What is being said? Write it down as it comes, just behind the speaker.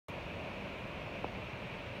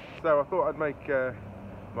So I thought I'd make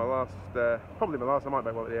my last, probably my last, I might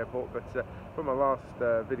make one at the airport, but for my last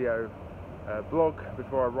video blog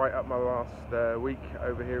before I write up my last week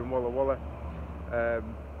over here in Walla Walla,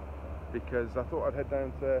 because I thought I'd head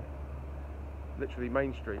down to literally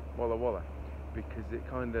Main Street, Walla Walla, because it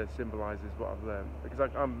kind of symbolises what I've learned.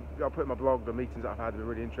 Because I'll put in my blog the meetings that I've had have been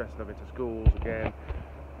really interesting. I've been to schools again,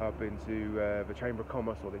 I've been to the Chamber of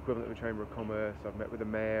Commerce, or the equivalent of the Chamber of Commerce. I've met with the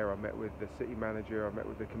mayor, I've met with the city manager, I've met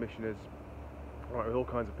with the commissioners, right, with all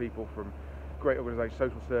kinds of people from great organisations,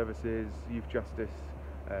 social services, youth justice,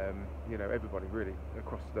 you know, everybody really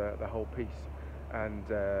across the whole piece. And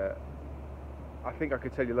I think I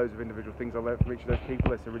could tell you loads of individual things I learned from each of those people.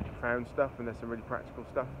 There's some really profound stuff and there's some really practical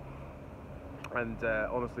stuff. And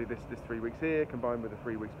honestly, this 3 weeks here, combined with the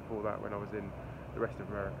 3 weeks before that when I was in the rest of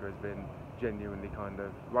America, has been genuinely kind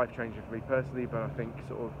of life-changing for me personally, but I think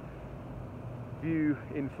sort of view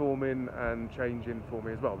informing and changing for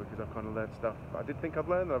me as well, because I've kind of learned stuff I did think I'd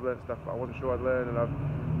learned, and I've learned stuff I wasn't sure I'd learn, and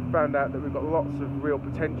I've found out that we've got lots of real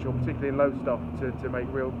potential, particularly in Lowestoft, to make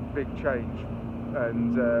real big change.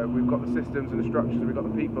 And we've got the systems and the structures, and we've got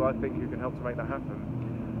the people, I think, who can help to make that happen.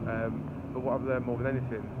 But what I've learned more than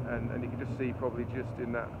anything, and you can just see probably just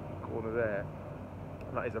in that corner there,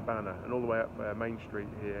 that is a banner, and all the way up Main Street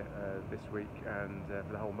here this week and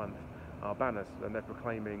for the whole month are banners, and they're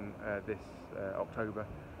proclaiming this October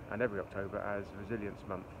and every October as Resilience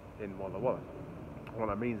Month in Walla Walla. What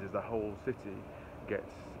that means is the whole city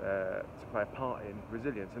gets to play a part in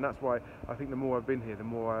resilience, and that's why I think the more I've been here, the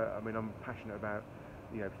more I mean, I'm passionate about,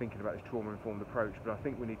 you know, thinking about this trauma-informed approach, but I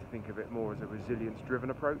think we need to think of it more as a resilience-driven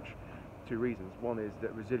approach. Two reasons. One is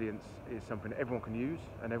that resilience is something that everyone can use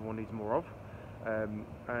and everyone needs more of,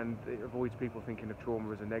 and it avoids people thinking of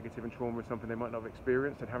trauma as a negative, and trauma as something they might not have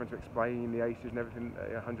experienced and having to explain the ACEs and everything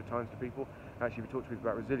 100 times to people. Actually, if we talk to people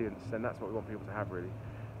about resilience, then that's what we want people to have, really.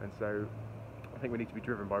 And so I think we need to be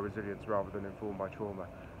driven by resilience rather than informed by trauma,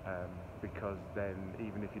 because then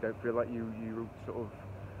even if you don't feel like you sort of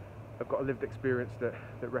have got a lived experience that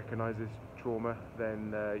recognises trauma,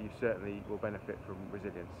 then you certainly will benefit from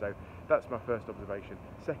resilience. So that's my first observation.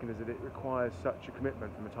 Second is that it requires such a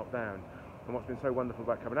commitment from the top down. And what's been so wonderful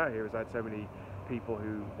about coming out here is I had so many people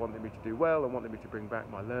who wanted me to do well and wanted me to bring back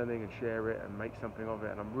my learning and share it and make something of it,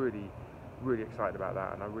 and I'm really excited about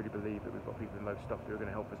that, and I really believe that we've got people in Lowestoft who are going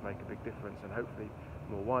to help us make a big difference, and hopefully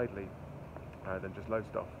more widely than just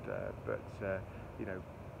Lowestoft. You know,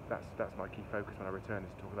 that's my key focus when I return, is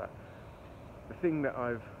to talk about the thing that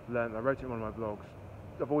I've learned. I wrote it in one of my blogs.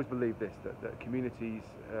 I've always believed this, that communities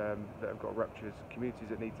that have got ruptures, communities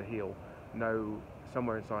that need to heal, know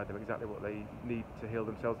somewhere inside them exactly what they need to heal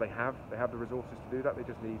themselves. They have the resources to do that. They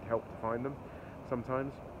just need help to find them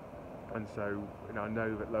sometimes. And so, you know, I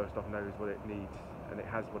know that Lowestoft knows what it needs, and it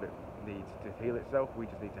has what it needs to heal itself. We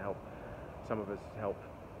just need to help, some of us help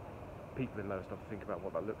people in Lowestoft think about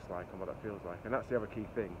what that looks like and what that feels like. And that's the other key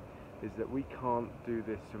thing, is that we can't do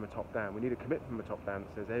this from the top down. We need a commitment from the top down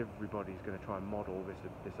that says everybody's going to try and model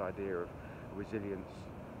this idea of resilience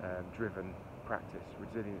driven practice,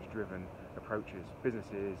 resilience driven approaches.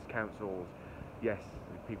 Businesses, councils, yes,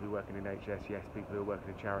 people who work in NHS, yes, people who are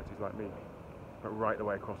working in charities like me, but right the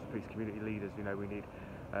way across the piece, community leaders. You know, we need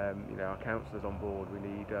you know, our councillors on board, we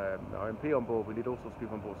need our MP on board, we need all sorts of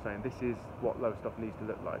people on board saying this is what Lowestoft needs to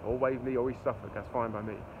look like, or Waveney or East Suffolk, that's fine by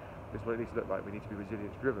me. This is what it needs to look like. We need to be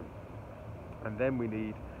resilience driven. And then we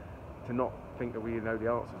need to not think that we know the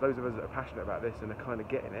answers. Those of us that are passionate about this and are kind of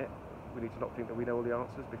getting it, we need to not think that we know all the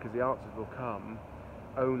answers, because the answers will come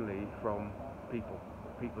only from people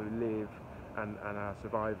who live and are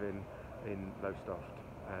surviving in Lowestoft.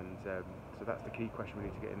 And so that's the key question we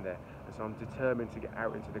need to get in there. And so I'm determined to get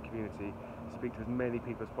out into the community, speak to as many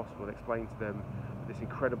people as possible, and explain to them this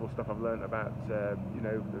incredible stuff I've learned about you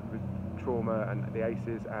know, the trauma and the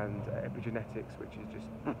ACEs and epigenetics, which is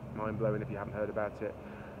just mind-blowing if you haven't heard about it.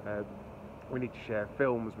 We need to share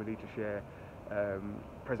films, we need to share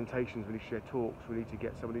presentations, we need to share talks, we need to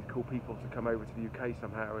get some of these cool people to come over to the UK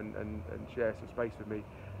somehow and share some space with me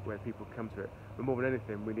where people come to it. But more than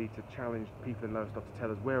anything, we need to challenge people in Lowestoft to tell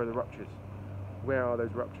us, where are the ruptures? Where are those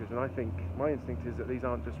ruptures? And I think my instinct is that these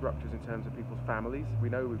aren't just ruptures in terms of people's families. We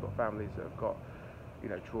know we've got families that have got, you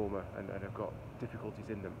know, trauma and have got difficulties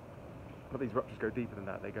in them. But these ruptures go deeper than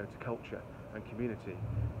that. They go to culture and community.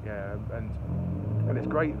 Yeah, and it's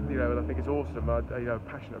great, you know, and I think it's awesome. I'm, you know,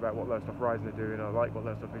 passionate about what Lowestoft Rising are doing. I like what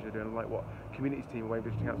Lowestoft Vision are doing. I like what Communities Team and Wayne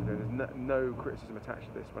Visiting Council are doing. There's no criticism attached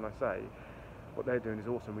to this when I say what they're doing is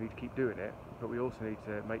awesome. We need to keep doing it, but we also need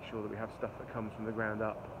to make sure that we have stuff that comes from the ground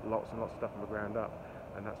up, lots and lots of stuff from the ground up,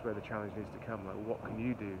 and that's where the challenge needs to come. Like, what can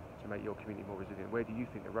you do to make your community more resilient? Where do you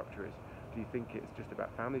think the rupture is? Do you think it's just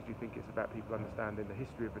about families? Do you think it's about people understanding the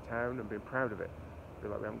history of the town and being proud of it? I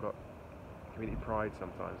feel like we haven't got community pride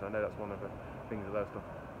sometimes. I know that's one of the things that Lowestoft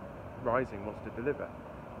Rising wants to deliver,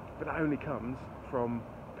 but that only comes from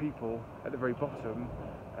people at the very bottom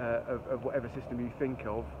of whatever system you think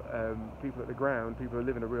of, people at the ground, people who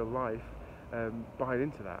live in a real life, buying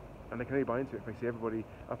into that. And they can only buy into it if they see everybody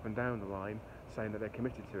up and down the line saying that they're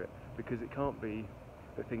committed to it, because it can't be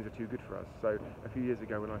that things are too good for us. So a few years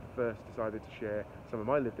ago, when I first decided to share some of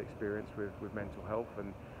my lived experience with mental health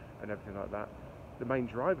and everything like that, the main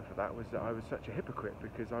driver for that was that I was such a hypocrite,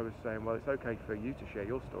 because I was saying, well, it's okay for you to share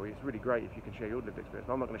your story, it's really great if you can share your lived experience,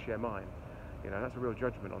 but I'm not going to share mine. You know, that's a real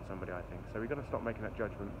judgment on somebody, I think. So we've got to stop making that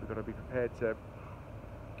judgment. We've got to be prepared to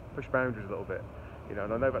push boundaries a little bit. You know,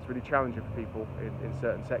 and I know that's really challenging for people in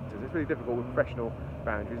certain sectors. It's really difficult with professional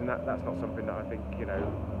boundaries, and that's not something that I think, you know,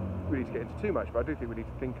 we need to get into too much, but I do think we need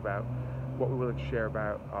to think about what we're willing to share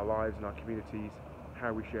about our lives and our communities,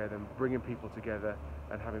 how we share them, bringing people together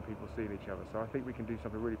and having people seeing each other. So I think we can do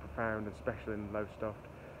something really profound and special in Lowestoft.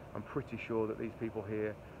 I'm pretty sure that these people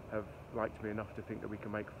here have liked me enough to think that we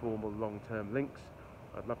can make formal long-term links.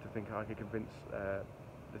 I'd love to think I could convince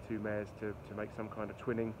the two mayors to make some kind of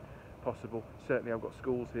twinning possible. Certainly I've got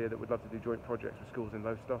schools here that would love to do joint projects with schools in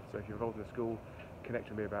Lowestoft, so if you're involved in a school, connect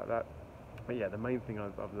with me about that. But yeah, the main thing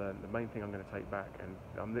I've learned, the main thing I'm going to take back, and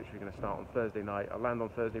I'm literally going to start on Thursday night. I land on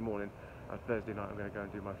Thursday morning, and Thursday night I'm going to go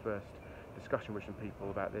and do my first discussion with some people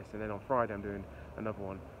about this, and then on Friday I'm doing another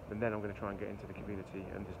one, and then I'm going to try and get into the community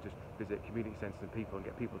and just visit community centres and people and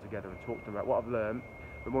get people together and talk to them about what I've learned,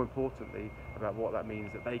 but more importantly about what that means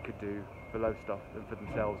that they could do for Lowestoft and for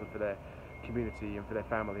themselves and for their community and for their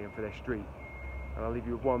family and for their street. And I'll leave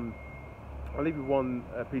you with one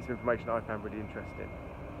piece of information that I found really interesting.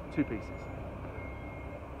 Two pieces.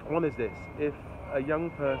 One is this: if a young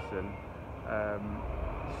person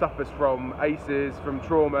suffers from ACEs, from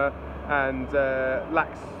trauma, and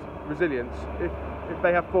lacks resilience, if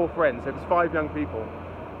they have 4 friends, so if it's 5 young people,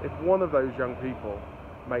 if one of those young people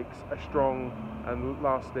makes a strong and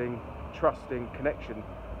lasting, trusting connection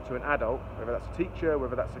to an adult, whether that's a teacher,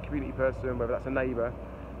 whether that's a community person, whether that's a neighbour,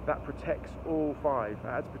 that protects all 5,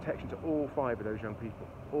 adds protection to all 5 of those young people,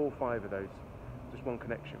 all 5 of those, just one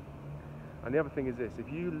connection. And the other thing is this: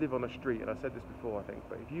 if you live on a street, and I said this before I think,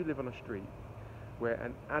 but if you live on a street where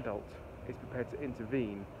an adult is prepared to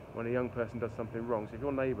intervene when a young person does something wrong, so if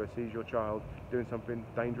your neighbour sees your child doing something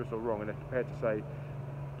dangerous or wrong and they're prepared to say,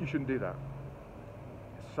 you shouldn't do that,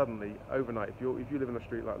 suddenly, overnight, if you live in a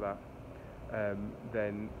street like that,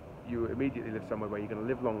 then you immediately live somewhere where you're going to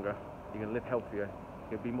live longer, you're going to live healthier,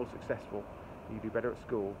 you're going to be more successful, you can do better at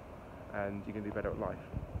school, and you can do better at life.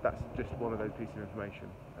 That's just one of those pieces of information,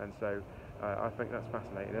 and so I think that's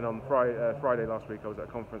fascinating. And on Friday last week I was at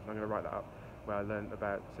a conference, and I'm going to write that up, where I learned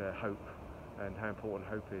about hope and how important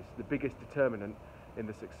hope is. The biggest determinant in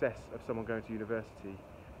the success of someone going to university,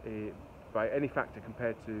 by any factor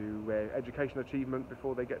compared to their educational achievement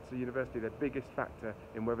before they get to university, their biggest factor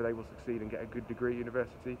in whether they will succeed and get a good degree at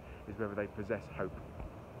university is whether they possess hope.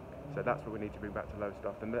 So that's what we need to bring back to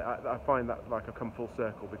Lowestoft, and I find that like I've come full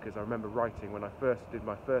circle, because I remember writing when I first did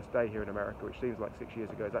my first day here in America, which seems like 6 years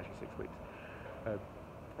ago, it's actually 6 weeks,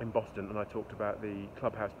 in Boston, and I talked about the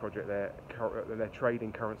clubhouse project there. Their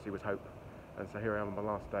trading currency was hope. And so here I am on my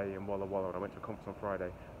last day in Walla Walla, and I went to a conference on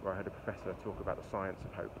Friday where I heard a professor talk about the science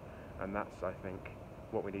of hope. And that's, I think,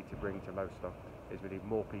 what we need to bring to Lowestoft, is we need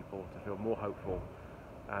more people to feel more hopeful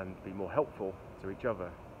and be more helpful to each other,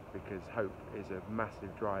 because hope is a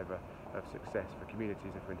massive driver of success for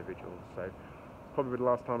communities and for individuals. So probably the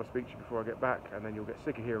last time I speak to you before I get back, and then you'll get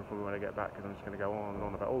sick of hearing from me when I get back, because I'm just going to go on and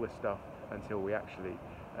on about all this stuff until we actually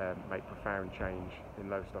make profound change in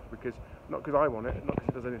Lowestoft. Because not because I want it, not because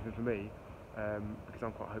it does anything for me, because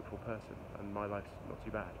I'm quite a hopeful person and my life's not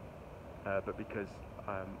too bad, but because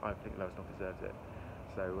I think Lowestoft deserves it.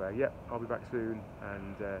 So yeah, I'll be back soon,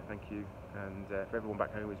 and thank you, and for everyone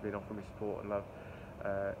back home who's been offering me support and love.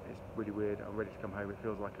 It's really weird. I'm ready to come home. It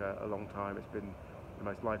feels like a long time. It's been the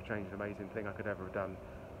most life-changing, amazing thing I could ever have done,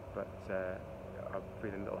 but I'm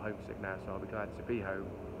feeling a little homesick now, so I'll be glad to be home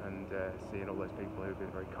and seeing all those people who've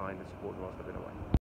been very kind and supportive whilst I've been away.